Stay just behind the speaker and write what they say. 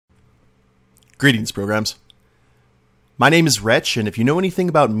Greetings, programs. My name is Wretch, and if you know anything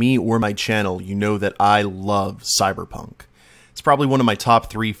about me or my channel, you know that I love Cyberpunk. It's probably one of my top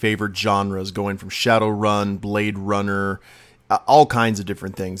 3 favorite genres, going from Shadowrun, Blade Runner, all kinds of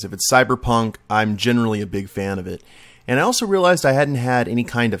different things. If it's Cyberpunk, I'm generally a big fan of it. And I also realized I hadn't had any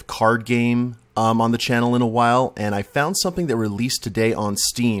kind of card game on the channel in a while, and I found something that released today on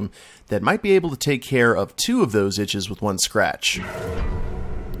Steam that might be able to take care of 2 of those itches with one scratch.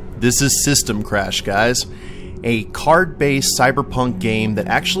 This is System Crash, guys. A card-based cyberpunk game that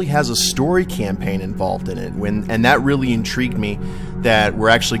actually has a story campaign involved in it, and that really intrigued me, that we're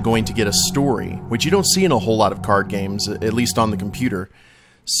actually going to get a story, which you don't see in a whole lot of card games, at least on the computer.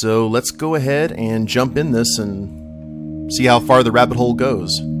 So let's go ahead and jump in this and see how far the rabbit hole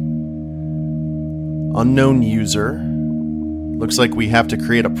goes. Unknown user. Looks like we have to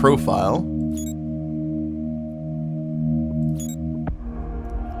create a profile.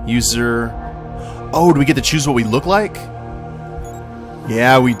 User. Oh, do we get to choose what we look like?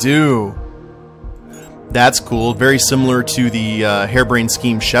 Yeah, we do. That's cool. Very similar to the Hairbrained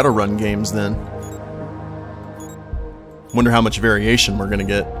Scheme Shadowrun games then. Wonder how much variation we're gonna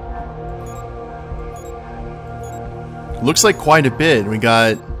get. Looks like quite a bit. We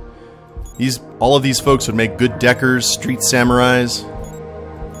got all of these folks would make good deckers, street samurais,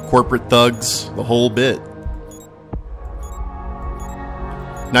 corporate thugs, the whole bit.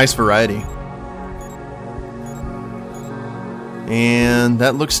 Nice variety. And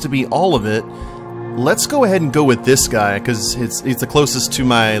that looks to be all of it. Let's go ahead and go with this guy, because it's the closest to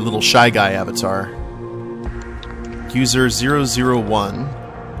my little shy guy avatar. User 001.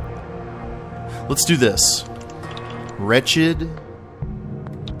 Let's do this. Wretched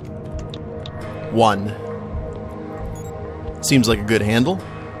 1. Seems like a good handle.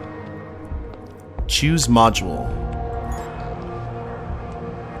 Choose module.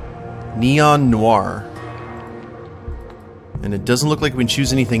 Neon Noir. And it doesn't look like we can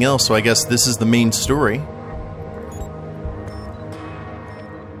choose anything else, so I guess this is the main story.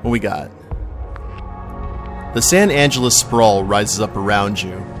 What we got? The San Angeles sprawl rises up around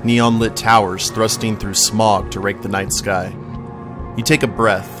you, neon-lit towers thrusting through smog to rake the night sky. You take a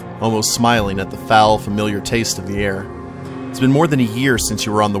breath, almost smiling at the foul, familiar taste of the air. It's been more than a year since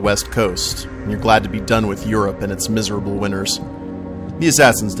you were on the West Coast, and you're glad to be done with Europe and its miserable winters. The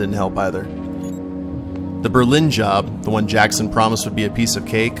assassins didn't help either. The Berlin job, the one Jackson promised would be a piece of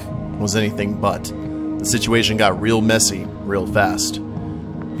cake, was anything but. The situation got real messy, real fast.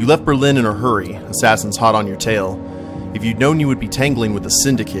 You left Berlin in a hurry, assassins hot on your tail. If you'd known you would be tangling with the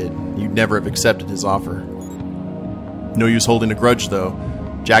syndicate, you'd never have accepted his offer. No use holding a grudge, though.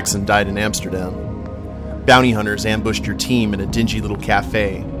 Jackson died in Amsterdam. Bounty hunters ambushed your team in a dingy little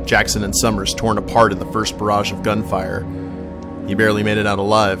cafe, Jackson and Summers torn apart in the first barrage of gunfire. You barely made it out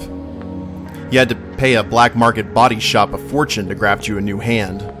alive. You had to pay a black market body shop a fortune to graft you a new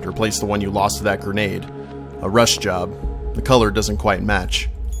hand, to replace the one you lost to that grenade. A rush job. The color doesn't quite match.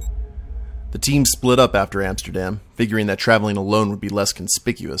 The team split up after Amsterdam, figuring that traveling alone would be less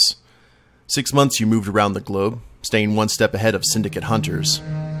conspicuous. 6 months you moved around the globe, staying one step ahead of syndicate hunters.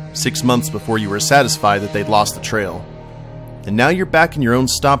 6 months before you were satisfied that they'd lost the trail. And now you're back in your old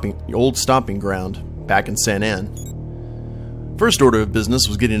stomping ground, back in San Ann. First order of business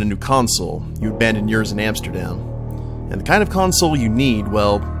was getting a new console. You abandoned yours in Amsterdam. And the kind of console you need,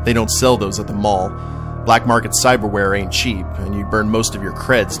 well, they don't sell those at the mall. Black market cyberware ain't cheap, and you burn most of your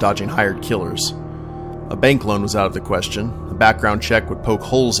creds dodging hired killers. A bank loan was out of the question. A background check would poke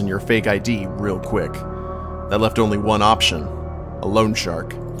holes in your fake ID real quick. That left only one option: a loan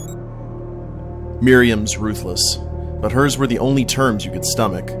shark. Miriam's ruthless, but hers were the only terms you could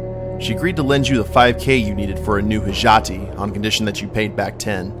stomach. She agreed to lend you the $5K you needed for a new Hijati, on condition that you paid back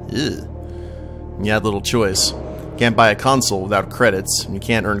 10. Ugh. You had little choice. Can't buy a console without credits, and you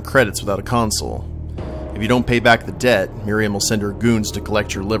can't earn credits without a console. If you don't pay back the debt, Miriam will send her goons to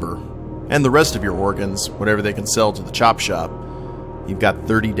collect your liver. And the rest of your organs, whatever they can sell to the chop shop. You've got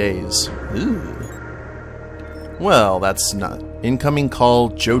 30 days. Ugh. Well, that's not. Incoming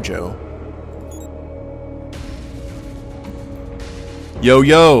call, Jojo. Yo,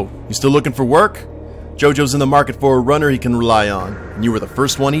 you still looking for work? Jojo's in the market for a runner he can rely on, and you were the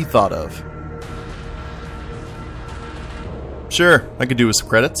first one he thought of. Sure, I could do with some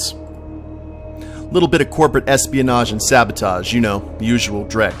credits. Little bit of corporate espionage and sabotage, you know, the usual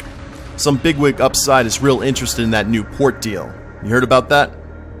dreck. Some bigwig upside is real interested in that new port deal. You heard about that?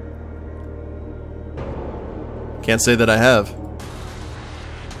 Can't say that I have.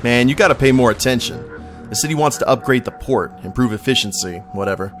 Man, you gotta pay more attention. The city wants to upgrade the port, improve efficiency,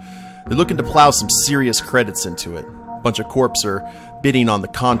 whatever. They're looking to plow some serious credits into it. Bunch of corps are bidding on the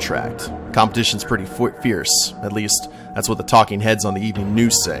contract. Competition's pretty fierce. At least, that's what the talking heads on the evening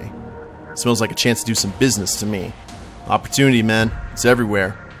news say. Smells like a chance to do some business to me. Opportunity, man. It's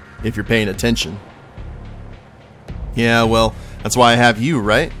everywhere. If you're paying attention. Yeah, well, that's why I have you,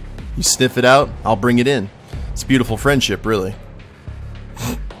 right? You sniff it out, I'll bring it in. It's a beautiful friendship, really.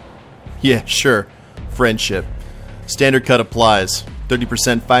 Yeah, sure. Friendship. Standard cut applies.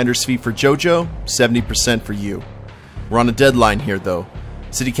 30% finder's fee for JoJo, 70% for you. We're on a deadline here, though.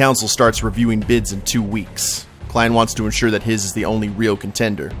 City Council starts reviewing bids in 2 weeks. Client wants to ensure that his is the only real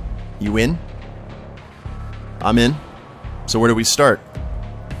contender. You in? I'm in. So where do we start?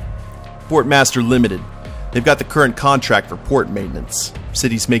 Portmaster Limited. They've got the current contract for port maintenance.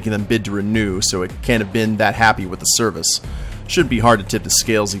 City's making them bid to renew, so it can't have been that happy with the service. Shouldn't be hard to tip the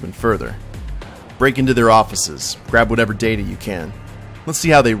scales even further. Break into their offices. Grab whatever data you can. Let's see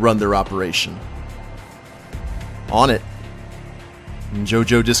how they run their operation. On it. And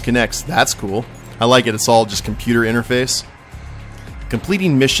JoJo disconnects. That's cool. I like it. It's all just computer interface.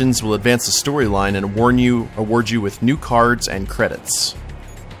 Completing missions will advance the storyline and award you with new cards and credits.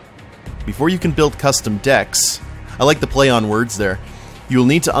 Before you can build custom decks, I like the play on words there, you will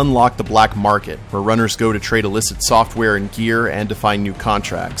need to unlock the black market, where runners go to trade illicit software and gear and to find new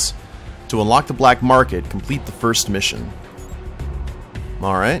contracts. To unlock the black market, complete the first mission.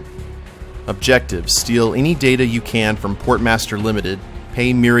 Alright. Objective: steal any data you can from Portmaster Limited.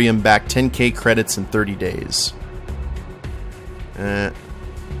 Pay Miriam back 10k credits in 30 days.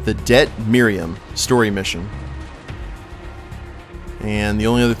 The Debt Miriam story mission. And the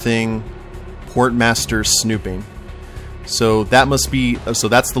only other thing, Portmaster snooping. So that must be, so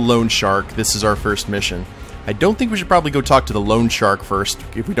that's the loan shark. This is our first mission. I don't think we should probably go talk to the loan shark first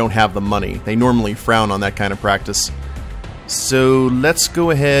if we don't have the money. They normally frown on that kind of practice. So let's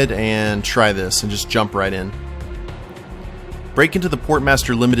go ahead and try this and just jump right in. Break into the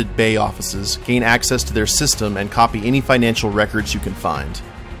Portmaster Limited Bay offices, gain access to their system, and copy any financial records you can find.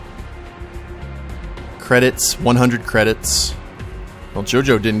 Credits, 100 credits. Well,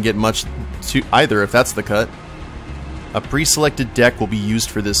 JoJo didn't get much either, if that's the cut. A pre-selected deck will be used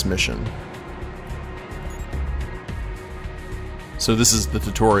for this mission. So this is the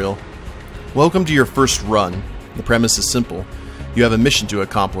tutorial. Welcome to your first run. The premise is simple. You have a mission to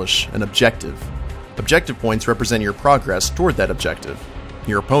accomplish, an objective. Objective points represent your progress toward that objective.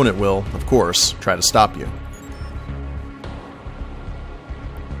 Your opponent will, of course, try to stop you.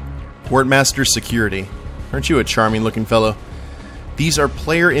 Portmaster Security. Aren't you a charming looking fellow? These are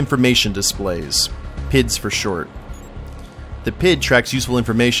player information displays, PIDs for short. The PID tracks useful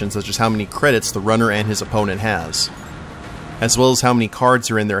information such as how many credits the runner and his opponent has, as well as how many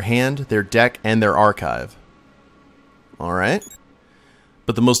cards are in their hand, their deck, and their archive. Alright.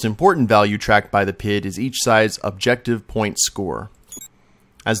 But the most important value tracked by the PID is each side's objective point score.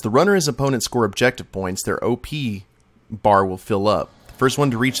 As the runner and his opponent score objective points, their OP bar will fill up. The first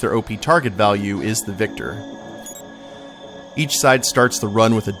one to reach their OP target value is the victor. Each side starts the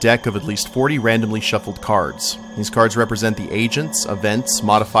run with a deck of at least 40 randomly shuffled cards. These cards represent the agents, events,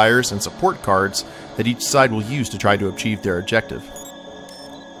 modifiers, and support cards that each side will use to try to achieve their objective.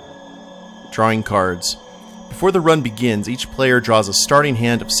 Drawing cards. Before the run begins, each player draws a starting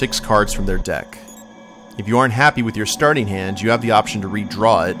hand of 6 cards from their deck. If you aren't happy with your starting hand, you have the option to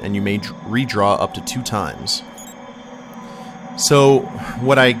redraw it, and you may redraw up to 2 times. So,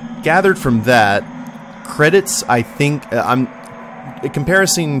 what I gathered from that, credits, I think,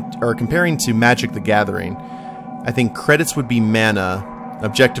 comparing to Magic the Gathering, I think credits would be mana,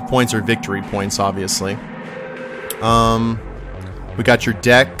 objective points are victory points, obviously. We got your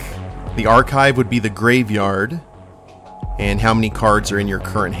deck. The archive would be the graveyard, and how many cards are in your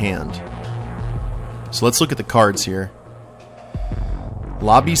current hand. So let's look at the cards here.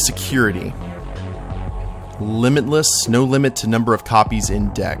 Lobby Security. Limitless, no limit to number of copies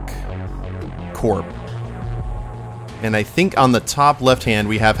in deck. Corp. And I think on the top left hand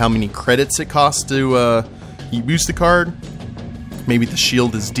we have how many credits it costs to use the card. Maybe the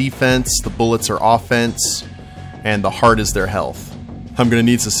shield is defense, the bullets are offense, and the heart is their health. I'm gonna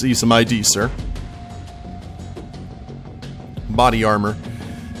need to see some ID, sir. Body armor.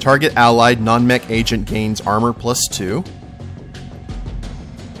 Target allied non-mech agent gains armor +2.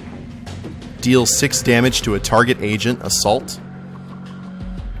 Deals 6 damage to a target agent assault.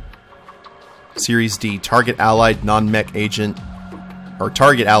 Series D. Target allied non-mech agent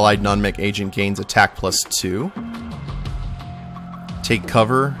gains attack +2. Take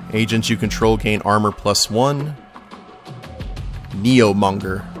cover. Agents you control gain armor +1.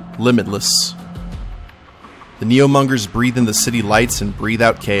 Neomonger. Limitless. The Neomongers breathe in the city lights and breathe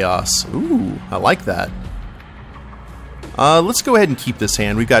out chaos. Ooh, I like that. Let's go ahead and keep this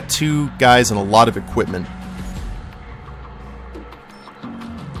hand. We've got 2 guys and a lot of equipment.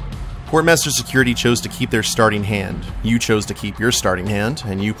 Portmaster Security chose to keep their starting hand. You chose to keep your starting hand,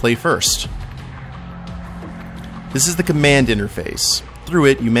 and you play first. This is the command interface. Through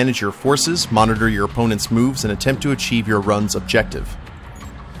it, you manage your forces, monitor your opponent's moves, and attempt to achieve your run's objective.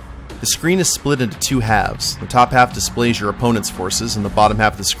 The screen is split into 2 halves. The top half displays your opponent's forces, and the bottom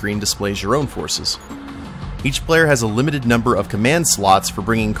half of the screen displays your own forces. Each player has a limited number of command slots for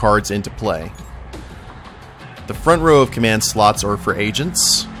bringing cards into play. The front row of command slots are for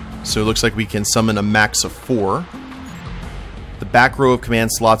agents, so it looks like we can summon a max of 4. The back row of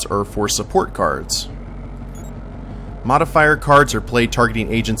command slots are for support cards. Modifier cards are played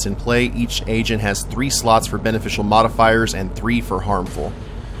targeting agents in play. Each agent has 3 slots for beneficial modifiers and 3 for harmful.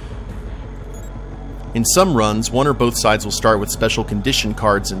 In some runs, one or both sides will start with special condition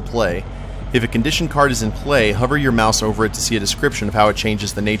cards in play. If a condition card is in play, hover your mouse over it to see a description of how it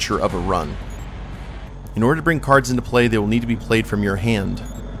changes the nature of a run. In order to bring cards into play, they will need to be played from your hand.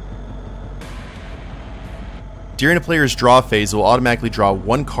 During a player's draw phase, they will automatically draw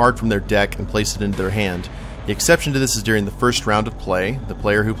 1 card from their deck and place it into their hand. The exception to this is during the first round of play. The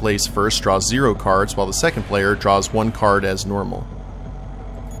player who plays first draws 0 cards, while the second player draws 1 card as normal.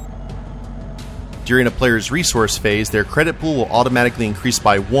 During a player's resource phase, their credit pool will automatically increase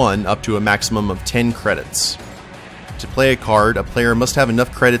by 1 up to a maximum of 10 credits. To play a card, a player must have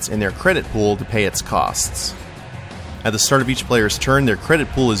enough credits in their credit pool to pay its costs. At the start of each player's turn, their credit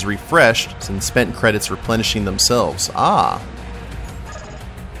pool is refreshed, and spent credits replenishing themselves.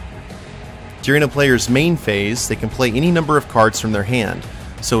 During a player's main phase, they can play any number of cards from their hand,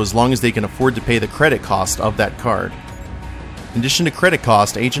 so as long as they can afford to pay the credit cost of that card. In addition to credit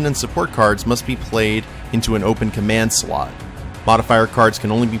cost, agent and support cards must be played into an open command slot. Modifier cards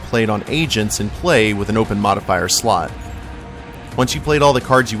can only be played on agents in play with an open modifier slot. Once you've played all the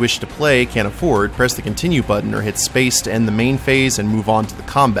cards you wish to play, can't afford, press the continue button or hit space to end the main phase and move on to the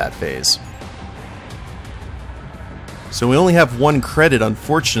combat phase. So we only have 1 credit,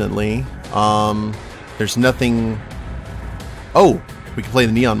 unfortunately. There's nothing... Oh! We can play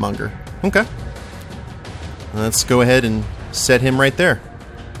the Neon Monger. Okay. Let's go ahead and set him right there.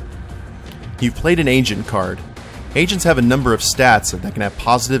 You've played an agent card. Agents have a number of stats that can have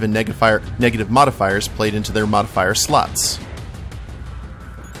positive and negative modifiers played into their modifier slots.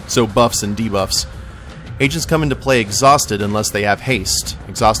 So buffs and debuffs. Agents come into play exhausted unless they have haste.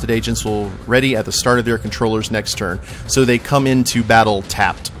 Exhausted agents will ready at the start of their controller's next turn, so they come into battle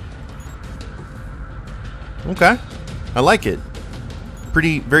tapped. Okay, I like it.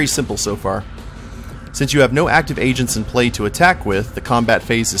 Very simple so far. Since you have no active agents in play to attack with, the combat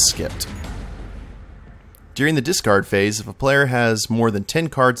phase is skipped. During the discard phase, if a player has more than 10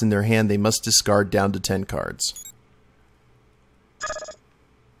 cards in their hand, they must discard down to 10 cards.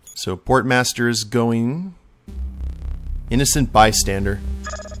 So Portmaster is going... Innocent bystander.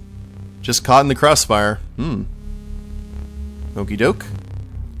 Just caught in the crossfire. Okie doke.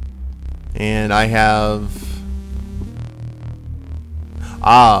 And I have...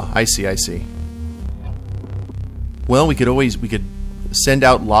 I see. Well, we could send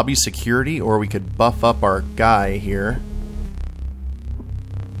out lobby security, or we could buff up our guy here.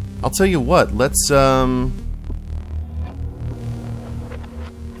 I'll tell you what, let's, and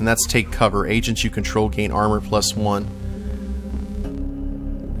that's take cover. Agents you control gain armor +1.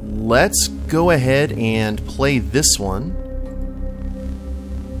 Let's go ahead and play this one.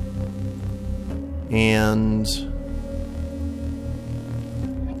 And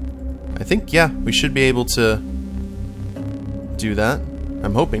I think, yeah, we should be able to do that.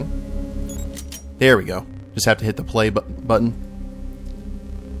 I'm hoping. There we go. Just have to hit the play button.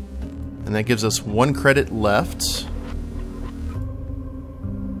 And that gives us 1 credit left.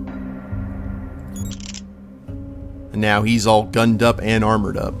 And now he's all gunned up and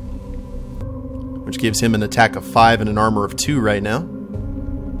armored up, which gives him an attack of 5 and an armor of 2 right now.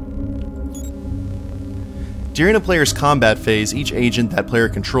 During a player's combat phase, each agent that player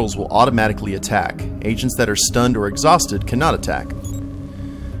controls will automatically attack. Agents that are stunned or exhausted cannot attack.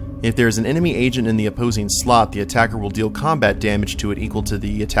 If there is an enemy agent in the opposing slot, the attacker will deal combat damage to it equal to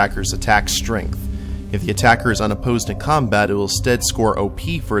the attacker's attack strength. If the attacker is unopposed in combat, it will instead score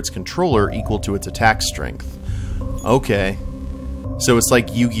OP for its controller equal to its attack strength. Okay. So it's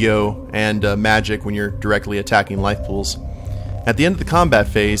like Yu-Gi-Oh! And Magic when you're directly attacking life pools. At the end of the combat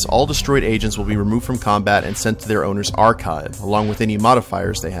phase, all destroyed agents will be removed from combat and sent to their owner's archive, along with any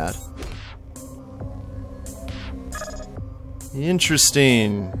modifiers they had.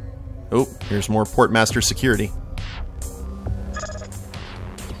 Interesting. Oh, here's more Portmaster security.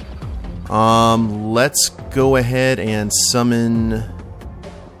 Let's go ahead and summon...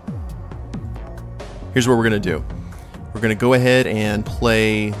 Here's what we're going to do. We're going to go ahead and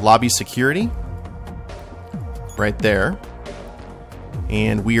play Lobby Security. Right there.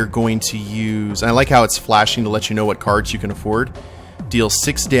 And we are going to use... And I like how it's flashing to let you know what cards you can afford. Deal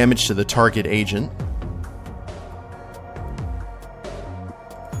 6 damage to the target agent.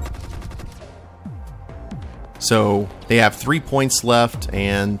 So they have 3 points left,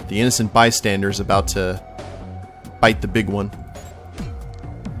 and the innocent bystander is about to bite the big one.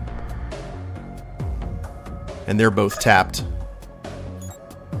 And they're both tapped.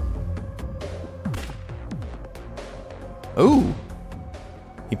 Oh!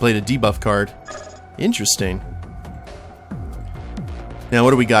 He played a debuff card. Interesting. Now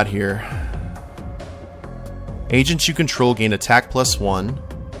what do we got here? Agents you control gain attack +1.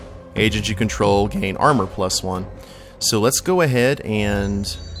 Agents you control gain armor +1. So let's go ahead and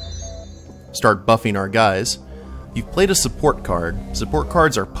start buffing our guys. You've played a support card. Support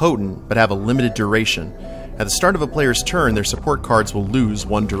cards are potent, but have a limited duration. At the start of a player's turn, their support cards will lose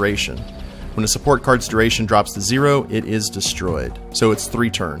 1 duration. When a support card's duration drops to 0, it is destroyed. So it's 3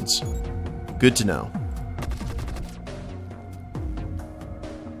 turns. Good to know.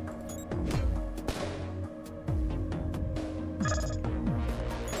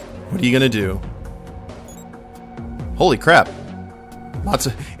 What are you gonna do? Holy crap. Lots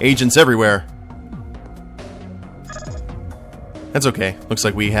of agents everywhere. That's okay. Looks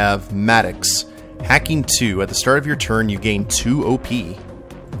like we have Maddox. Hacking 2. At the start of your turn, you gain 2 OP.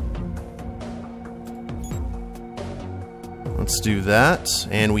 Let's do that.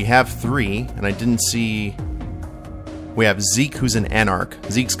 And we have 3. And I didn't see... We have Zeke, who's an Anarch.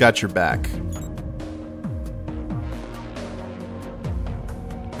 Zeke's got your back.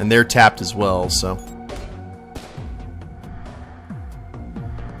 And they're tapped as well, so...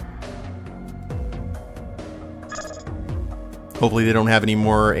 Hopefully they don't have any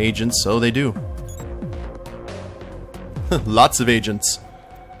more agents. Oh, they do. Lots of agents.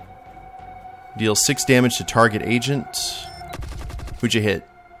 Deal 6 damage to target agent. Who'd you hit?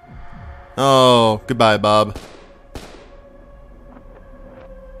 Oh, goodbye, Bob.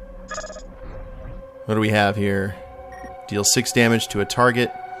 What do we have here? Deal 6 damage to a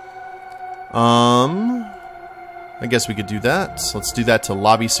target. I guess we could do that. So let's do that to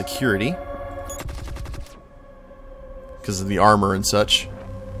Lobby Security. Because of the armor and such.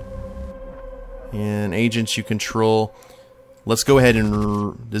 And agents you control. Let's go ahead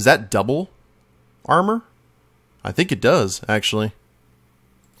and... Does that double armor? I think it does, actually.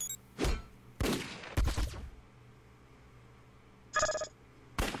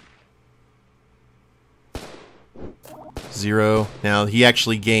 Zero. Now, he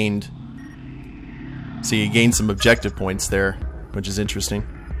actually gained... See, he gained some objective points there, which is interesting.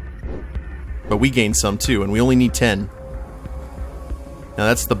 But we gained some too, and we only need 10. Now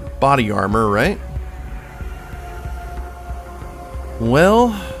that's the body armor, right?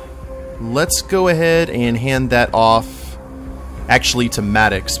 Well, let's go ahead and hand that off actually to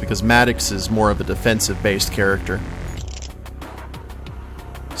Maddox, because Maddox is more of a defensive-based character.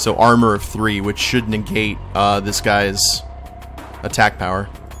 So armor of 3, which should negate this guy's attack power.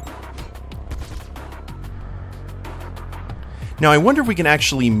 Now I wonder if we can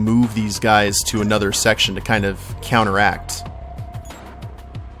actually move these guys to another section to kind of counteract.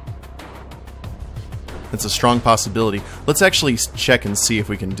 That's a strong possibility. Let's actually check and see if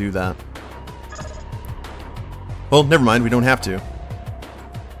we can do that. Well, never mind, we don't have to.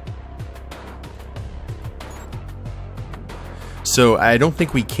 So I don't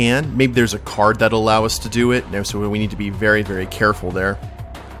think we can. Maybe there's a card that'll allow us to do it. So we need to be very, very careful there.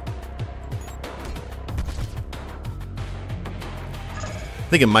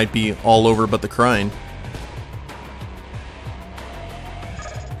 I think it might be all over but the crying.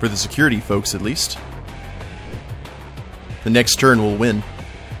 For the security folks, at least. The next turn will win.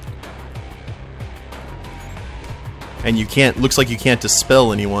 And you can't... Looks like you can't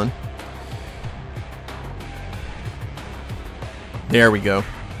dispel anyone. There we go.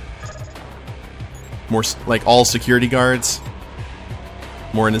 More... like all security guards.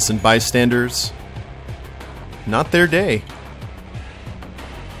 More innocent bystanders. Not their day.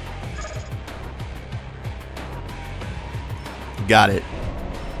 Got it.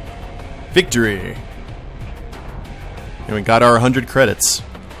 Victory! And we got our 100 credits.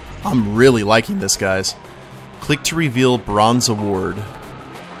 I'm really liking this, guys. Click to reveal Bronze Award.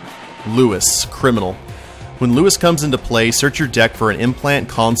 Lewis, Criminal. When Lewis comes into play, search your deck for an implant,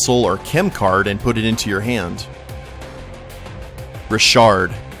 console, or chem card and put it into your hand.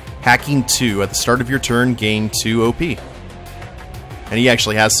 Richard. Hacking 2. At the start of your turn, gain 2 OP. And he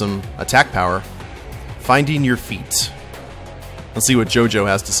actually has some attack power. Finding your feet. Let's see what Jojo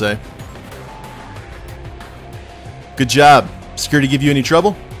has to say. Good job. Security give you any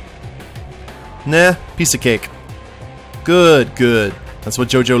trouble? Nah, piece of cake. Good, good. That's what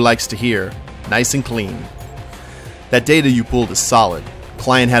Jojo likes to hear. Nice and clean. That data you pulled is solid.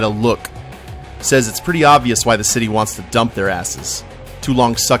 Client had a look. Says it's pretty obvious why the city wants to dump their asses. Too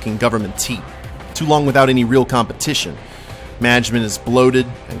long sucking government teat. Too long without any real competition. Management is bloated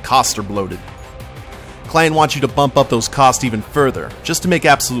and costs are bloated. Client wants you to bump up those costs even further, just to make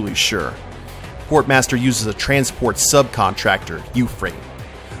absolutely sure. Portmaster uses a transport subcontractor, U-Freight.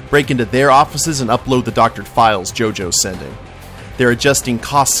 Break into their offices and upload the doctored files Jojo's sending. They're adjusting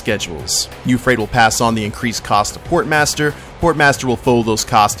cost schedules. U-Freight will pass on the increased cost to Portmaster. Portmaster will fold those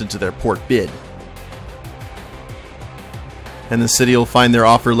costs into their port bid. And the city will find their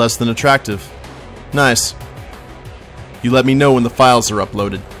offer less than attractive. Nice. You let me know when the files are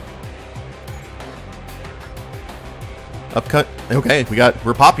uploaded. Upcut. Okay,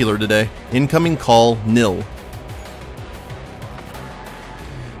 we're popular today. Incoming call nil.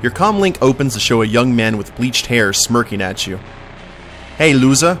 Your comm link opens to show a young man with bleached hair smirking at you. Hey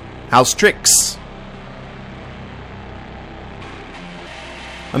loser, how's tricks?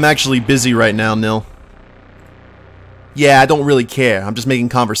 I'm actually busy right now, Nil. Yeah, I don't really care. I'm just making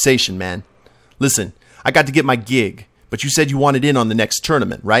conversation, man. Listen, I got to get my gig, but you said you wanted in on the next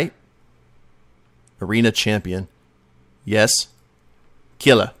tournament, right? Arena champion. Yes.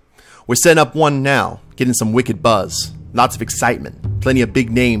 Killer. We're setting up one now, getting some wicked buzz. Lots of excitement. Plenty of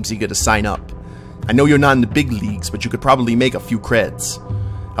big names eager to sign up. I know you're not in the big leagues, but you could probably make a few creds.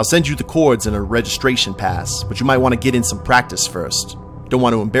 I'll send you the cords and a registration pass, but you might want to get in some practice first. Don't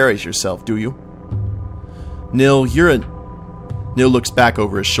want to embarrass yourself, do you? Nil, Nil looks back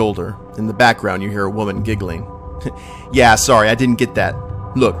over his shoulder. In the background, you hear a woman giggling. Yeah, sorry, I didn't get that.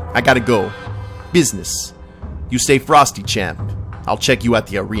 Look, I gotta go. Business. You stay frosty, champ. I'll check you at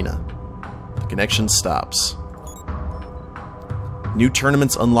the arena. The connection stops. New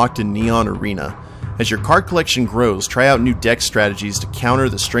tournaments unlocked in Neon Arena. As your card collection grows, try out new deck strategies to counter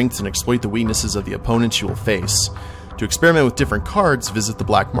the strengths and exploit the weaknesses of the opponents you will face. To experiment with different cards, visit the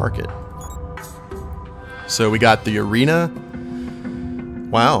black market. So we got the arena.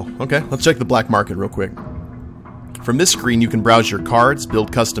 Wow, okay, let's check the black market real quick. From this screen, you can browse your cards,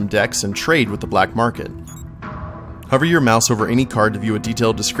 build custom decks, and trade with the black market. Hover your mouse over any card to view a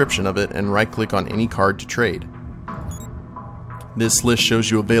detailed description of it, and right-click on any card to trade. This list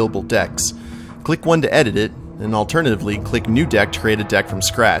shows you available decks. Click one to edit it, and alternatively, click New Deck to create a deck from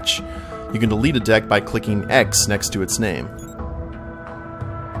scratch. You can delete a deck by clicking X next to its name.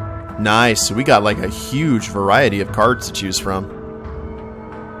 Nice, so we got like a huge variety of cards to choose from.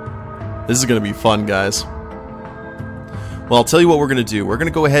 This is going to be fun, guys. Well, I'll tell you what we're going to do. We're going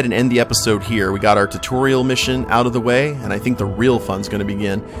to go ahead and end the episode here. We got our tutorial mission out of the way, and I think the real fun's going to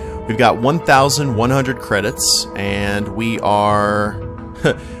begin. We've got 1,100 credits, and we are...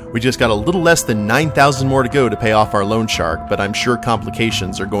 we just got a little less than 9,000 more to go to pay off our loan shark, but I'm sure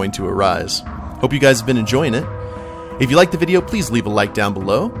complications are going to arise. Hope you guys have been enjoying it. If you liked the video, please leave a like down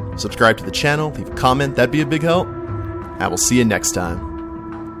below, subscribe to the channel, leave a comment, that'd be a big help. I will see you next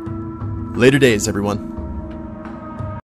time. Later days, everyone.